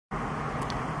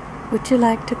Would you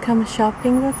like to come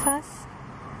shopping with us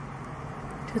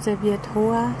to the Viet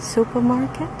Hoa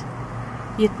supermarket?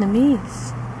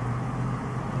 Vietnamese.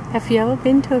 Have you ever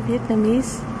been to a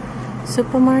Vietnamese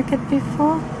supermarket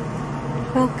before?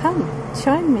 Well, come,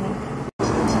 join me.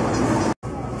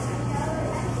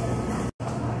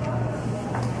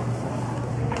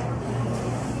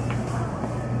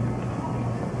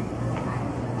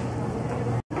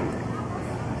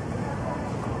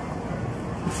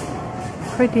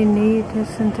 Pretty neat,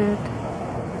 isn't it?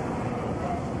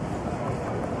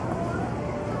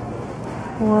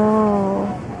 Whoa,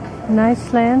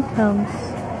 nice lanterns.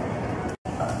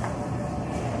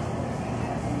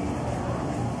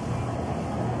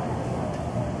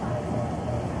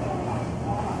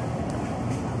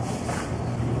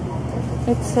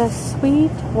 It says sweet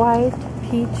white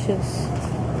peaches.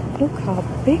 Look how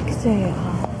big they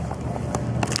are.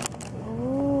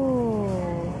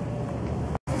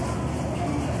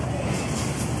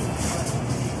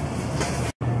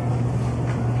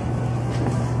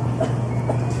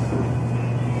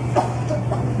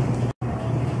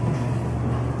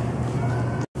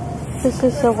 This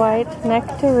is a white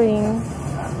nectarine.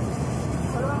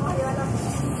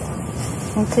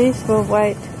 And these were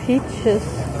white peaches.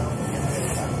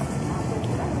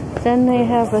 Then they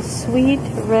have a sweet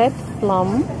red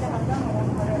plum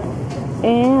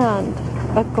and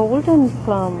a golden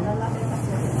plum.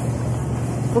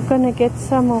 We're gonna get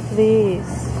some of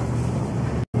these.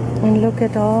 And look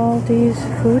at all these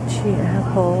Fuji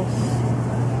apples.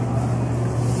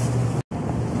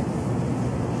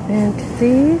 And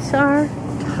these are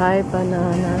Thai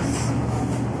bananas.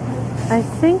 I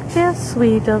think they're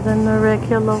sweeter than the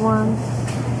regular ones.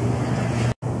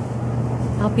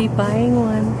 I'll be buying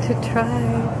one to try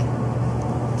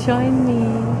it. Join me.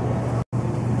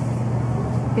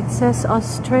 It says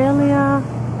Australia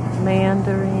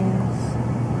mandarins.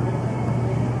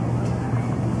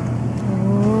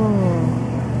 Ooh.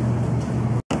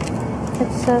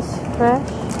 It says fresh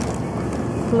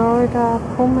Florida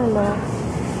pummelo.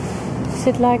 Is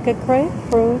it like a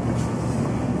grapefruit?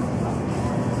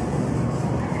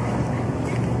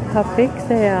 How big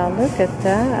they are, look at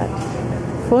that.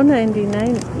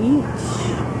 $4.99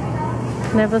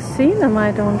 each. Never seen them,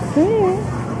 I don't think.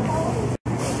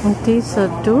 And these are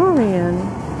durian.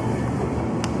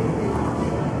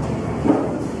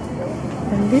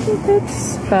 A little bit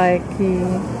spiky.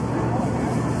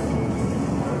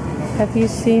 Have you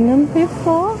seen them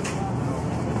before?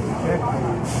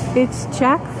 It's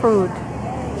jackfruit.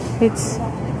 It's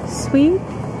sweet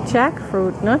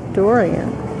jackfruit, not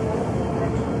durian.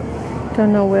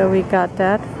 Don't know where we got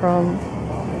that from.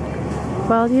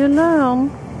 Well, you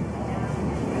learn.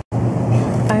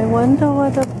 I wonder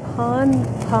what a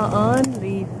paan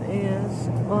leaf is,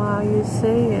 or how you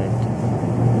say it.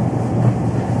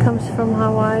 It comes from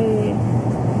Hawaii.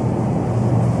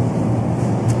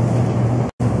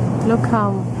 Look how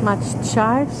much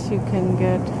chives you can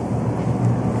get.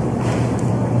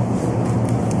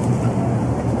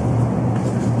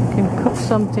 Cook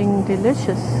something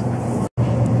delicious.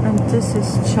 And this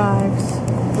is chives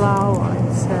flour,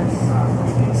 it says.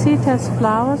 See, it has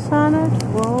flowers on it?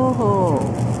 Whoa!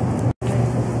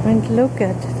 And look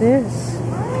at this.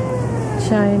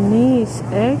 Chinese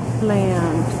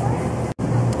eggplant.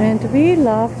 And we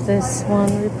love this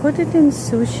one. We put it in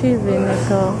sushi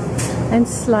vinegar and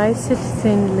slice it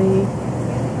thinly.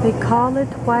 They call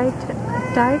it white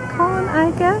Daikon,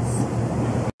 I guess.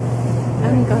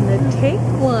 I'm gonna take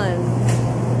one.